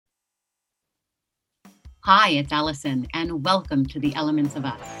Hi, it's Allison, and welcome to the Elements of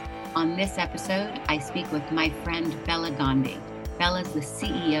Us. On this episode, I speak with my friend Bela Gandhi. Bela's the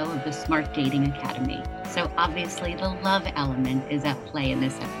CEO of the Smart Dating Academy, so obviously the love element is at play in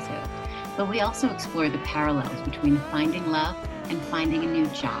this episode. But we also explore the parallels between finding love and finding a new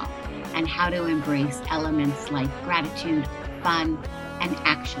job, and how to embrace elements like gratitude, fun, and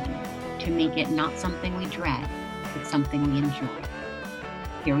action to make it not something we dread, but something we enjoy.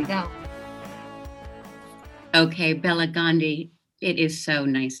 Here we go. Okay, Bela Gandhi, it is so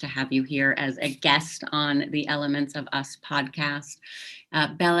nice to have you here as a guest on the Elements of Us podcast.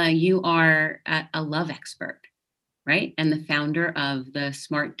 Bela, you are a love expert, right? And the founder of the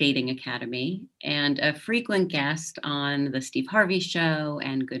Smart Dating Academy and a frequent guest on the Steve Harvey Show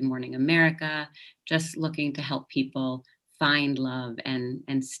and Good Morning America, just looking to help people find love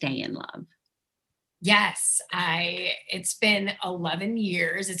and stay in love. Yes, it's been 11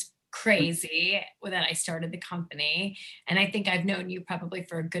 years. It's crazy that I started the company. And I think I've known you probably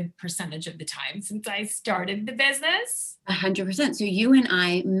for a good percentage of the time since I started the business. 100%. So you and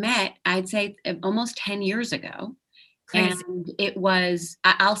I met, I'd say almost 10 years ago. Crazy. And it was,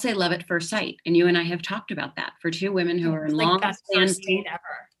 I'll say love at first sight. And you and I have talked about that for two women who are in It's like best first long-standing, date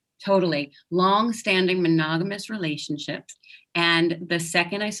ever. totally long-standing monogamous relationships. And the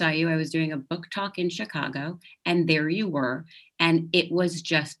second I saw you, I was doing a book talk in Chicago, and there you were. And it was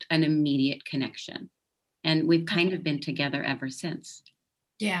just an immediate connection. And we've kind of been together ever since.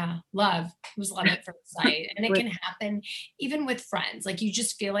 Yeah, love. It was love at first sight. And it can happen even with friends. Like you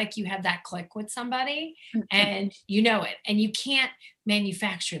just feel like you have that click with somebody and you know it. And you can't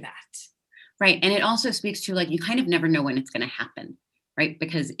manufacture that. Right. And it also speaks to like, you kind of never know when it's going to happen, right?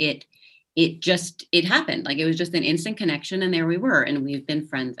 Because it happened. Like it was just an instant connection and there we were. And we've been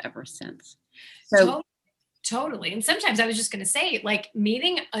friends ever since. So Totally. And sometimes I was just going to say, like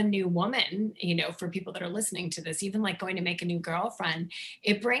meeting a new woman, for people that are listening to this, even like going to make a new girlfriend,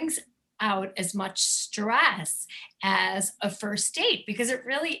 it brings out as much stress as a first date because it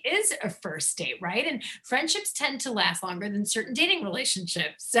really is a first date, right? And friendships tend to last longer than certain dating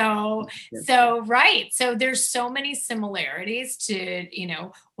relationships. Right. So there's so many similarities to,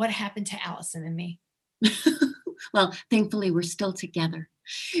 what happened to Allison and me. Well, thankfully, we're still together.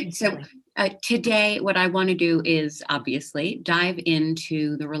 So today, what I want to do is obviously dive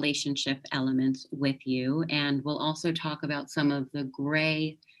into the relationship elements with you. And we'll also talk about some of the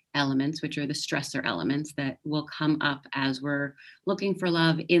gray elements, which are the stressor elements that will come up as we're looking for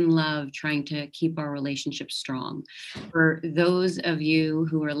love, in love, trying to keep our relationship strong. For those of you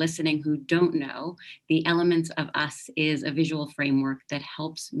who are listening who don't know, the Elements of Us is a visual framework that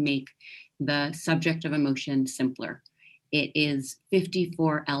helps make the subject of emotion simpler. It is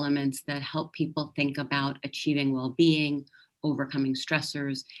 54 elements that help people think about achieving well-being, overcoming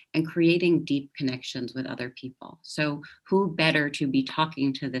stressors, and creating deep connections with other people. So who better to be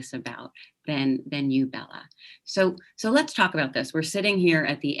talking to this about than you, Bela? So let's talk about this. We're sitting here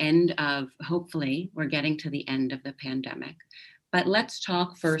at the end of, hopefully, we're getting to the end of the pandemic. But let's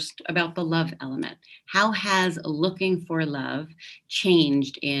talk first about the love element. How has looking for love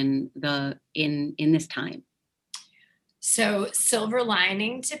changed in this time? So silver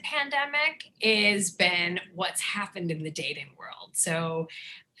lining to pandemic has been what's happened in the dating world. So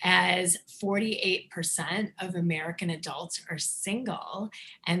as 48% of American adults are single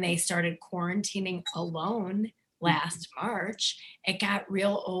and they started quarantining alone last March, it got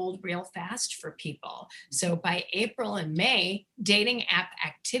real old real fast for people. So by April and May, dating app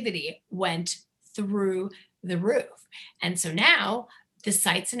activity went through the roof. And so now the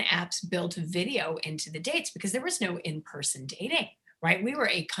sites and apps built video into the dates because there was no in-person dating, right? We were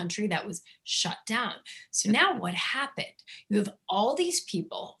a country that was shut down. So now what happened? You have all these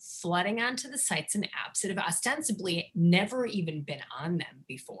people flooding onto the sites and apps that have ostensibly never even been on them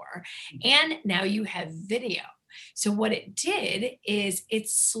before. And now you have video. So what it did is it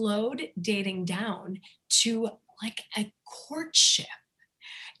slowed dating down to like a courtship.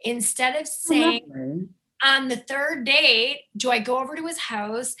 Instead of saying, on the third date, do I go over to his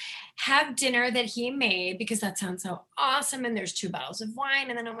house, have dinner that he made because that sounds so awesome, and there's 2 bottles of wine,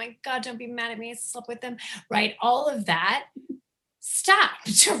 and then, oh my God, don't be mad at me, I slept with him, right? All of that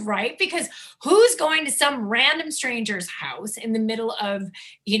stopped, right? Because who's going to some random stranger's house in the middle of,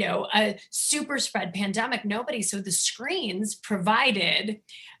 a super spread pandemic? Nobody. So the screens provided,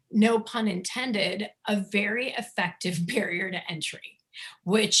 no pun intended, a very effective barrier to entry,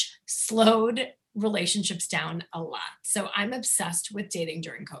 which slowed relationships down a lot. So I'm obsessed with dating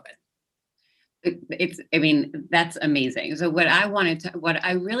during COVID. I mean, that's amazing. So what I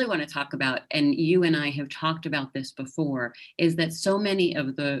really want to talk about, and you and I have talked about this before, is that so many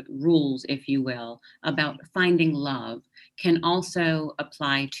of the rules, if you will, about finding love can also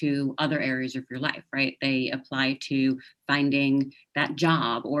apply to other areas of your life, right? They apply to finding that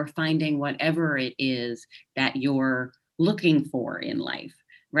job or finding whatever it is that you're looking for in life.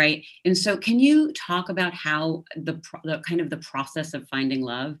 Right. And so can you talk about how the kind of the process of finding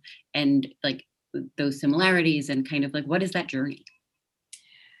love and like those similarities and kind of like what is that journey?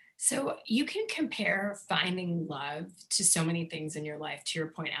 So you can compare finding love to so many things in your life, to your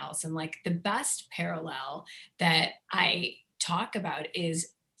point, Allison. Like the best parallel that I talk about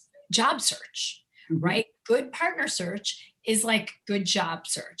is job search, Mhm. right? Good partner search is like good job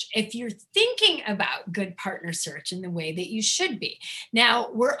search. If you're thinking about good partner search in the way that you should be.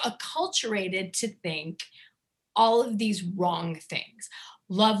 Now, we're acculturated to think all of these wrong things.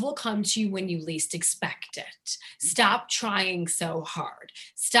 Love will come to you when you least expect it. Stop trying so hard.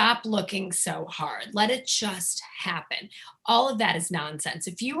 Stop looking so hard. Let it just happen. All of that is nonsense.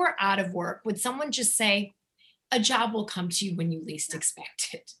 If you were out of work, would someone just say, a job will come to you when you least Yeah. expect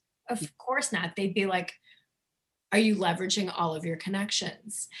it? Yeah. Of course not. They'd be like, are you leveraging all of your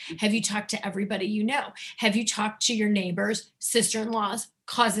connections? Have you talked to everybody you know? Have you talked to your neighbors, sister in laws,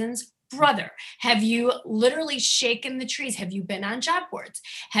 cousins, brother? Have you literally shaken the trees? Have you been on job boards?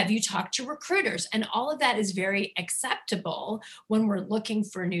 Have you talked to recruiters? And all of that is very acceptable when we're looking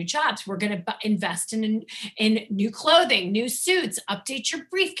for new jobs. We're going to invest in new clothing, new suits, update your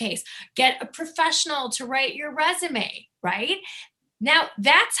briefcase, get a professional to write your resume, right? Now,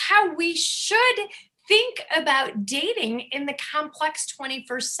 that's how we should think about dating in the complex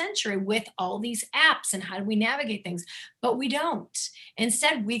 21st century with all these apps and how do we navigate things. But we don't.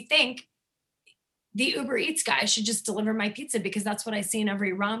 Instead, we think the Uber Eats guy should just deliver my pizza because that's what I see in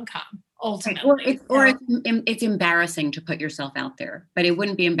every rom com Right. Or ultimately. it's or So, it's embarrassing to put yourself out there, but it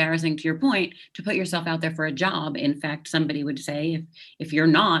wouldn't be embarrassing to your point to put yourself out there for a job. In fact, somebody would say if you're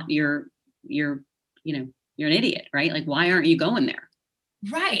not, you're you know you're an idiot, right? Like why aren't you going there?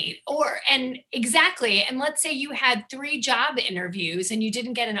 right. Or, and exactly. And let's say you had 3 job interviews and you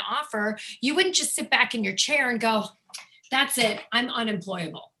didn't get an offer, you wouldn't just sit back in your chair and go, that's it, I'm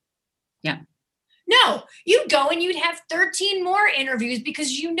unemployable. Yeah. No, you'd go and you'd have 13 more interviews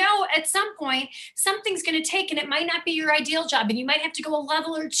because you know at some point something's going to take and it might not be your ideal job and you might have to go a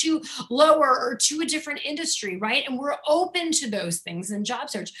level or two lower or to a different industry, right? And we're open to those things in job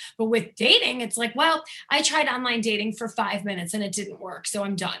search. But with dating, it's like, well, I tried online dating for 5 minutes and it didn't work. So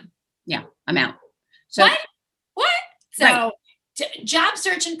I'm done. Yeah, I'm out. So What? What? right. So job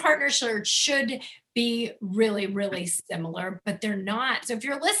search and partner search should be really, really similar, but they're not. So if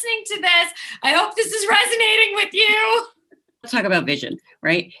you're listening to this, I hope this is resonating with you. Let's talk about vision,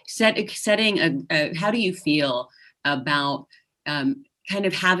 right? Setting how do you feel about kind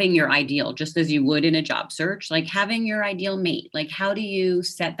of having your ideal, just as you would in a job search, like having your ideal mate? Like, how do you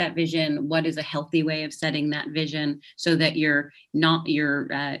set that vision? What is a healthy way of setting that vision so that you're not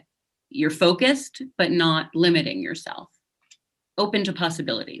you're focused but not limiting yourself, open to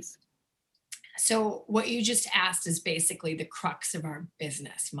possibilities? So, what you just asked is basically the crux of our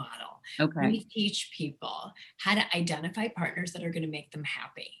business model. Okay. We teach people how to identify partners that are going to make them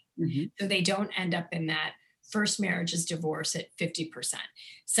happy. Hmm. So they don't end up in that first marriage is divorce at 50%.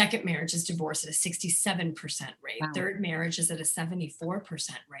 Second marriage is divorce at a 67% rate. Wow. Third marriage is at a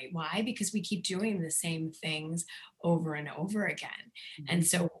 74% rate. Why? Because we keep doing the same things over and over again. Mhm. And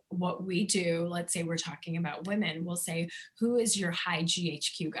so what we do, let's say we're talking about women, we'll say, who is your high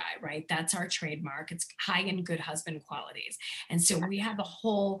GHQ guy, right? That's our trademark. It's high and good husband qualities. And so we have a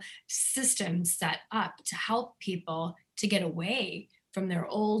whole system set up to help people to get away from their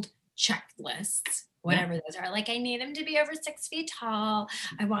old checklists, Yeah. whatever those are. Like, I need him to be over 6 feet tall.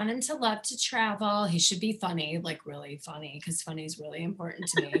 I want him to love to travel. He should be funny, like really funny, because funny is really important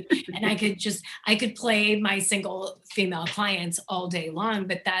to me. And I could play my single female clients all day long,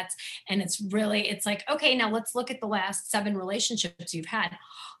 but and it's really, it's like, okay, now let's look at the last 7 relationships you've had.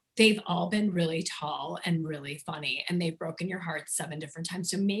 They've all been really tall and really funny, and they've broken your heart 7 different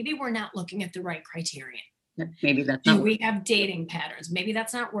times. So maybe we're not looking at the right criterion. Maybe that's Do not. we have dating patterns? Maybe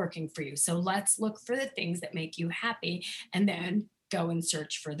that's not working for you. So let's look for the things that make you happy and then go and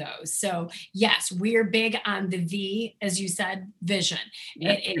search for those. So yes, we're big on the V, as you said, vision.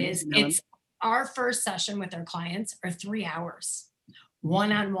 Yep. It's our first session with our clients are 3 hours.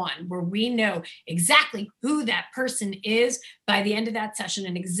 one-on-one, where we know exactly who that person is by the end of that session,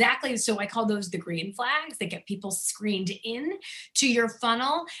 and exactly, so I call those the green flags that get people screened in to your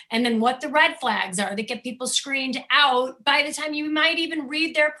funnel, and then what the red flags are that get people screened out by the time you might even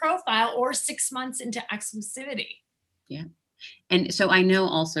read their profile or 6 months into exclusivity. Yeah. And so I know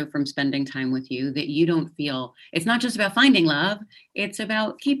also from spending time with you that you don't feel it's not just about finding love, it's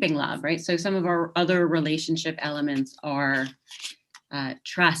about keeping love, right? So some of our other relationship elements are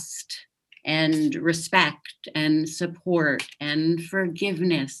trust and respect and support and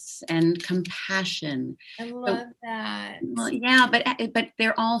forgiveness and compassion. I So, love that. well, yeah, but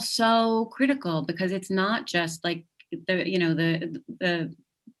they're all so critical because it's not just like the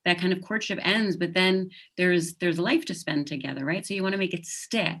that kind of courtship ends, but then there's life to spend together, right? So you want to make it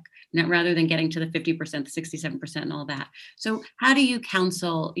stick, not rather than getting to the 50%, the 67% and all that. So how do you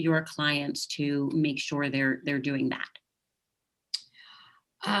counsel your clients to make sure they're doing that?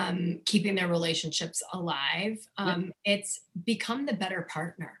 Keeping their relationships alive. Yep. It's become the better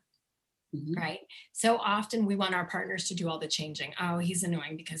partner. Hmm. Right. So often we want our partners to do all the changing. Oh, he's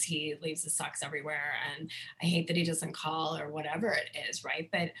annoying because he leaves his socks everywhere. And I hate that he doesn't call or whatever it is. Right.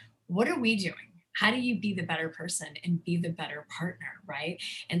 But what are we doing? How do you be the better person and be the better partner? Right.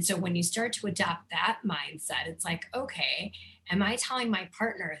 And so when you start to adopt that mindset, it's like, okay, am I telling my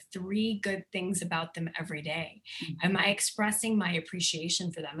partner three good things about them every day? Am I expressing my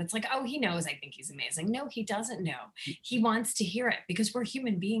appreciation for them? It's like, oh, he knows I think he's amazing. No, he doesn't know. He wants to hear it because we're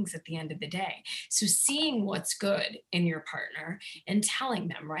human beings at the end of the day. So seeing what's good in your partner and telling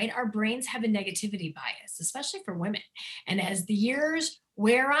them, right? Our brains have a negativity bias, especially for women. And as the years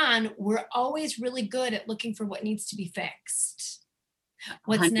wear on, we're always really good at looking for what needs to be fixed,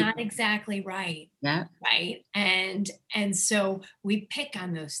 what's 100. not exactly right. Yeah. Right. And so we pick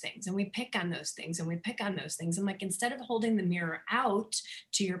on those things and we pick on those things and we pick on those things. And like, instead of holding the mirror out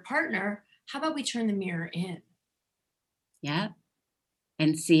to your partner, how about we turn the mirror in? Yeah.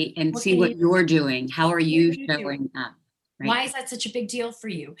 And see What can what you you're doing. How are what you are you doing? showing up? Right. Why is that such a big deal for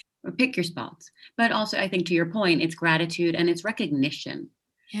you? Or pick your spots. But also I think to your point, it's gratitude and it's recognition,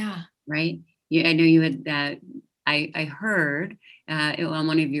 Yeah. right? I know you had I heard on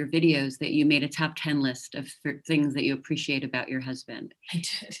one of your videos that you made a top 10 list of things that you appreciate about your husband. I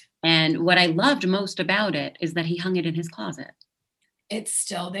did. And what I loved most about it is that he hung it in his closet. It's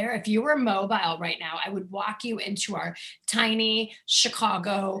still there. If you were mobile right now, I would walk you into our tiny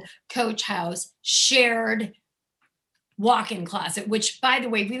Chicago coach house, shared walk-in closet, which, by the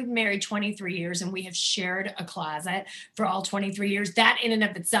way, we've been married 23 years and we have shared a closet for all 23 years. That in and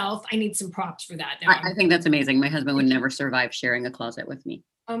of itself, I need some props for that. Now I think that's amazing. My husband would never survive sharing a closet with me.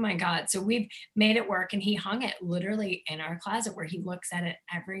 oh my God. So we've made it work, and he hung it literally in our closet where he looks at it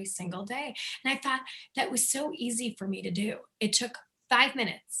every single day. And I thought that was so easy for me to do. It took 5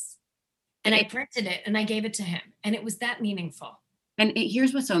 minutes, and I It, printed it and I gave it to him. And it was that meaningful.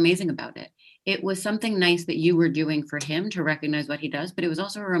 here's what's so amazing about it. It was something nice that you were doing for him to recognize what he does, but it was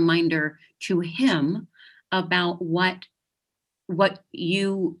also a reminder to him about what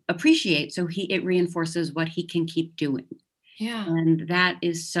you appreciate. So it reinforces what he can keep doing. Yeah. And that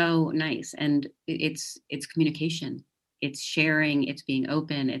is so nice. And it's communication, it's sharing, it's being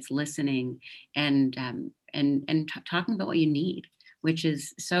open, it's listening, and talking about what you need, which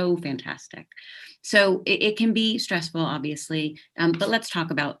is so fantastic. So it can be stressful, obviously, but let's talk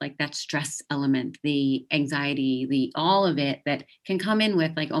about like that stress element, the anxiety, the all of it that can come in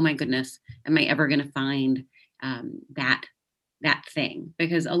with like, oh my goodness, am I ever going to find that thing?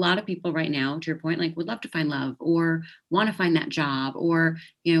 Because a lot of people right now, to your point, like would love to find love or want to find that job, or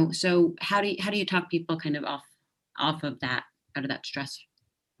so how do you talk people kind of off of that, out of that stress?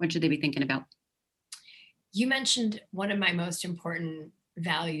 What should they be thinking about? You mentioned one of my most important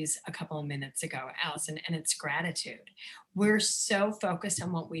values a couple of minutes ago, Allison, and it's gratitude. We're so focused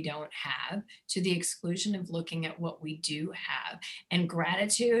on what we don't have to the exclusion of looking at what we do have. And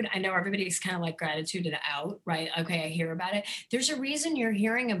gratitude, I know everybody's kind of like gratitude it out, right? Okay, I hear about it. There's a reason you're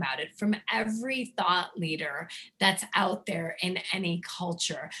hearing about it from every thought leader that's out there in any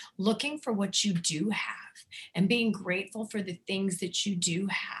culture, looking for what you do have and being grateful for the things that you do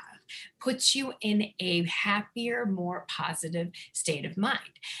have puts you in a happier, more positive state of mind.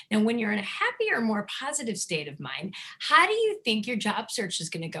 Now, when you're in a happier, more positive state of mind, how do you think your job search is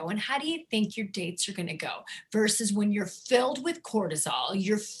going to go? And how do you think your dates are going to go? Versus when you're filled with cortisol,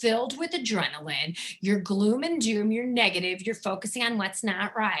 you're filled with adrenaline, you're gloom and doom, you're negative, you're focusing on what's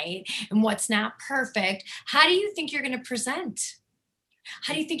not right and what's not perfect. How do you think you're going to present?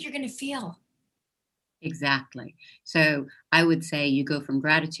 How do you think you're going to feel? Exactly. So I would say you go from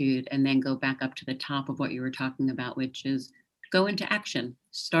gratitude and then go back up to the top of what you were talking about, which is go into action.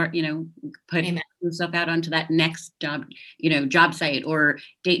 Start, put Amen. yourself out onto that next job, job site or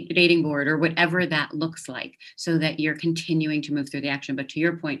dating board or whatever that looks like, so that you're continuing to move through the action. But to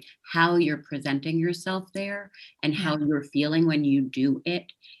your point, how you're presenting yourself there and Yeah. how you're feeling when you do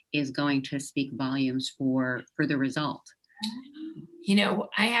it is going to speak volumes for the result.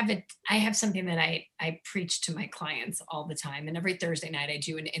 I have something that I preach to my clients all the time. And every Thursday night I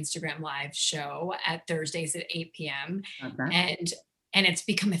do an Instagram live show at Thursdays at 8 p.m. Love that. And it's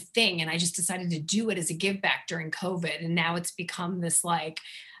become a thing. And I just decided to do it as a give back during COVID. And now it's become this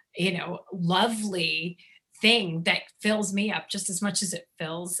lovely thing that fills me up just as much as it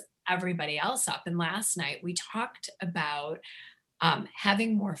fills everybody else up. And last night we talked about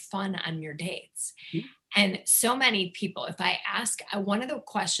having more fun on your dates. Mhm. And so many people, if I ask, one of the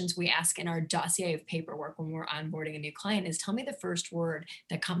questions we ask in our dossier of paperwork when we're onboarding a new client is, tell me the first word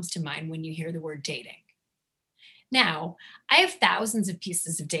that comes to mind when you hear the word dating. Now, I have thousands of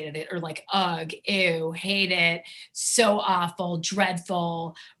pieces of data that are like, ugh, ew, hate it, so awful,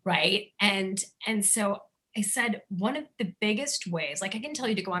 dreadful, right? And so I said, one of the biggest ways, like I can tell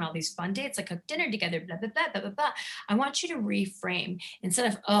you to go on all these fun dates, like cook dinner together, blah, blah, blah, blah, blah, blah. I want you to reframe instead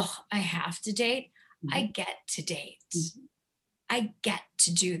of, oh, I have to date, I Mhm. get to date. Mhm. I get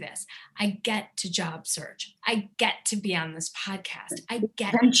to do this. I get to job search. I get to be on this podcast. I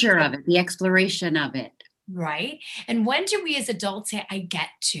get Adventure to, of it, the exploration of it. right? And when do we as adults say, I get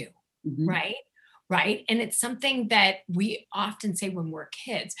to, Mhm. right? Right. And it's something that we often say when we're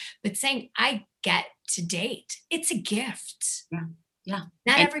kids, but saying, I get to date, it's a gift. Yeah, yeah,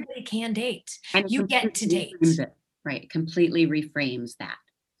 Not and everybody can date. it You get to completely date. reframes it, right, completely reframes that.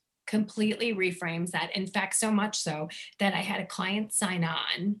 Completely reframes that. In fact, so much so that I had a client sign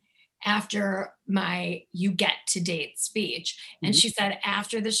on after my you get to date speech. And Mhm. she said,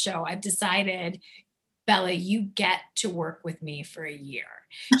 after the show, I've decided, Bella, you get to work with me for a year.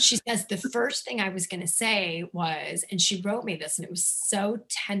 She says the first thing I was going to say was, and she wrote me this, and it was so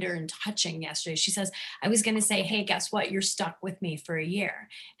tender and touching yesterday. She says, I was going to say, hey, guess what? You're stuck with me for a year.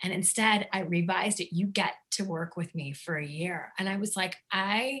 And instead, I revised it. You get to work with me for a year. And I was like,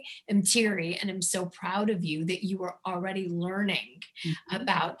 I am teary and I'm so proud of you that you are already learning Mhm.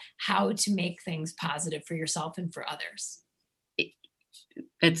 about how to make things positive for yourself and for others. It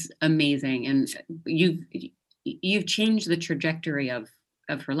It's amazing, and you've changed the trajectory of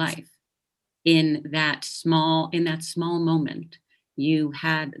her life in that small moment. You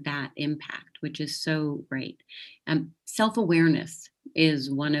had that impact, which is so great. Self-awareness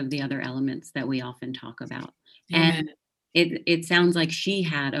is one of the other elements that we often talk about, Amen. and it sounds like she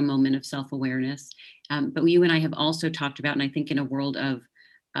had a moment of self-awareness, but you and I have also talked about, and I think in a world of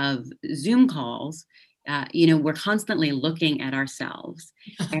Zoom calls, we're constantly looking at ourselves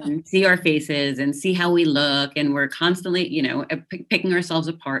and see our faces and see how we look, and we're constantly, picking ourselves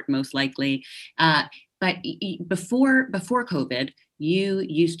apart, most likely. Uh, but before COVID, you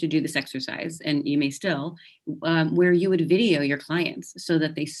used to do this exercise, and you may still, where you would video your clients so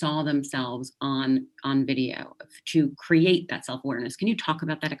that they saw themselves on video to create that self awareness. Can you talk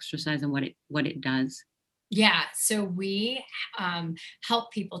about that exercise and what it does? Yeah, so we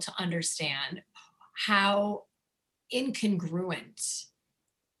help people to understand how incongruent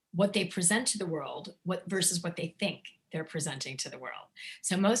what they present to the world what versus what they think they're presenting to the world.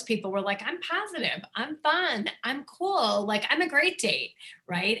 So most people were like, I'm positive, I'm fun, I'm cool, like I'm a great date,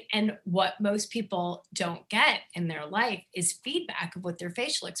 right? And what most people don't get in their life is feedback of what their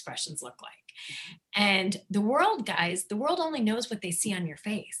facial expressions look like. And the world, guys, the world only knows what they see on your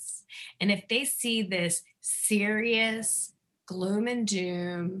face. And if they see this serious, gloom and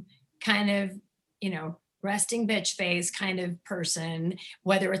doom kind of, resting bitch face kind of person,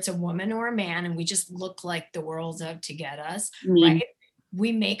 whether it's a woman or a man, and we just look like the world's out to get us, right? Mean.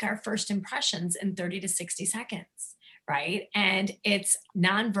 We make our first impressions in 30 to 60 seconds. Right. And it's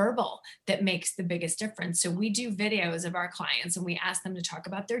nonverbal that makes the biggest difference. So we do videos of our clients and we ask them to talk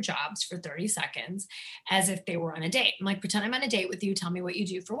about their jobs for 30 seconds as if they were on a date. I'm like, pretend I'm on a date with you. Tell me what you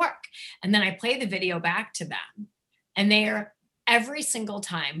do for work. And then I play the video back to them. And they are every single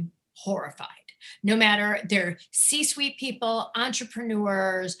time horrified. No matter they're C suite people,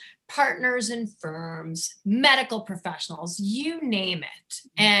 entrepreneurs, partners in firms, medical professionals, you name it.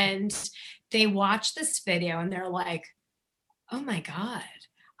 And they watch this video and they're like, oh my God.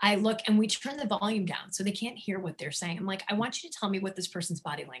 I look and we turn the volume down so they can't hear what they're saying. I'm like, I want you to tell me what this person's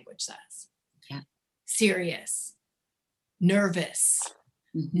body language says. Yeah. Serious, nervous,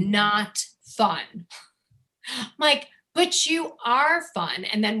 Mhm. not fun. I'm like, but you are fun.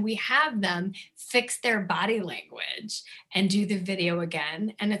 And then we have them fix their body language and do the video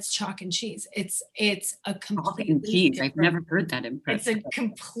again. And it's chalk and cheese. It's a Chalk and completely cheese. I've different, never heard that it's impressed. a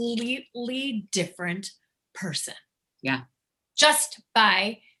completely different person Yeah. just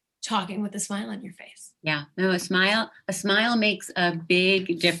by talking with a smile on your face. Yeah. No, a smile makes a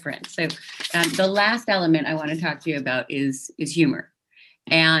big difference. So the last element I want to talk to you about is humor.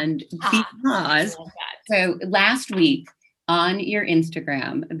 And I because love that. so last week on your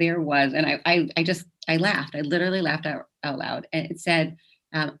Instagram, there was, and I laughed. I literally laughed out loud. And it said,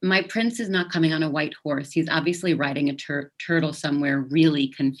 my prince is not coming on a white horse. He's obviously riding a turtle somewhere, really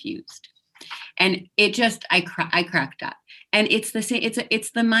confused. And it just, I cracked up. And it's the same,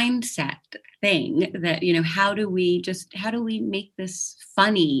 it's the mindset thing that, how do we make this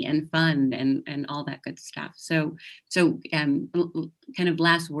funny and fun and all that good stuff. So kind of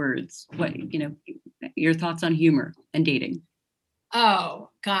last words, what, your thoughts on humor and dating. Oh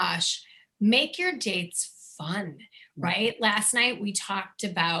gosh, make your dates fun, right? Last night we talked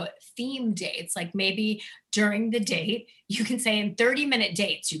about theme dates, like maybe during the date, you can say in 30-minute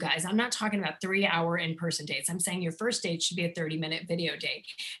dates, you guys, I'm not talking about 3-hour in-person dates. I'm saying your first date should be a 30-minute video date.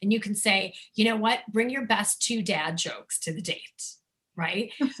 And you can say, you know what, bring your best 2 dad jokes to the date,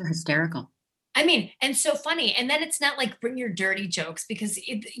 right? Those are hysterical. I mean, and so funny. And then it's not like bring your dirty jokes because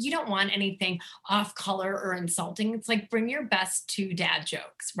you don't want anything off color or insulting. It's like bring your best 2 dad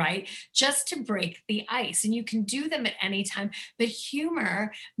jokes, right? Just to break the ice. And you can do them at any time. But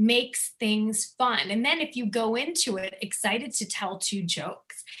humor makes things fun. And then if you go into it excited to tell 2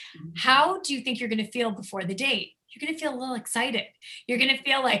 jokes, how do you think you're going to feel before the date? You're going to feel a little excited. You're going to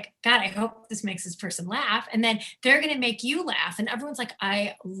feel like, God, I hope this makes this person laugh. And then they're going to make you laugh. And everyone's like,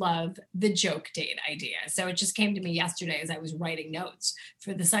 I love the joke date idea. So it just came to me yesterday as I was writing notes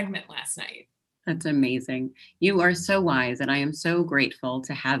for the segment last night. That's amazing. You are so wise. And I am so grateful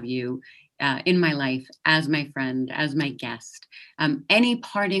to have you in my life as my friend, as my guest. Any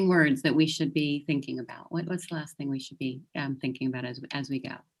parting words that we should be thinking about? What's the last thing we should be thinking about as we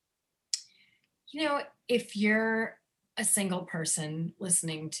go? If you're a single person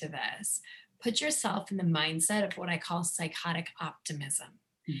listening to this, put yourself in the mindset of what I call psychotic optimism.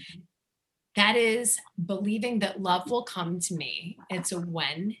 Mm-hmm. That is believing that love will come to me. It's a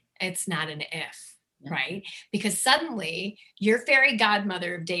when, it's not an if, right? Because suddenly your fairy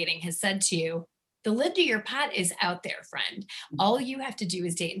godmother of dating has said to you, the lid to your pot is out there, friend. All you have to do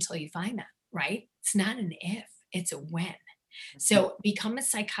is date until you find that, right? It's not an if, it's a when. So become a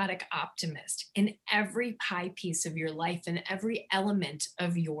psychotic optimist in every pie piece of your life and every element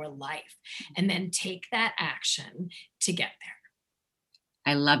of your life, and then take that action to get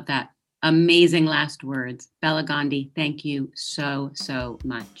there. I love that. Amazing last words. Bela Gandhi, thank you so, so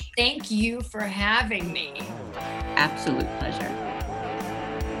much. Thank you for having me. Absolute pleasure.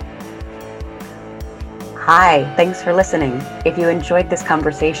 Hi, thanks for listening. If you enjoyed this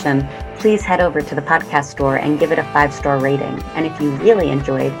conversation, please head over to the podcast store and give it a 5-star rating. And if you really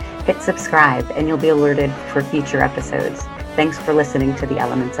enjoyed, hit subscribe and you'll be alerted for future episodes. Thanks for listening to The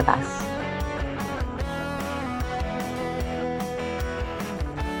Elements of Us.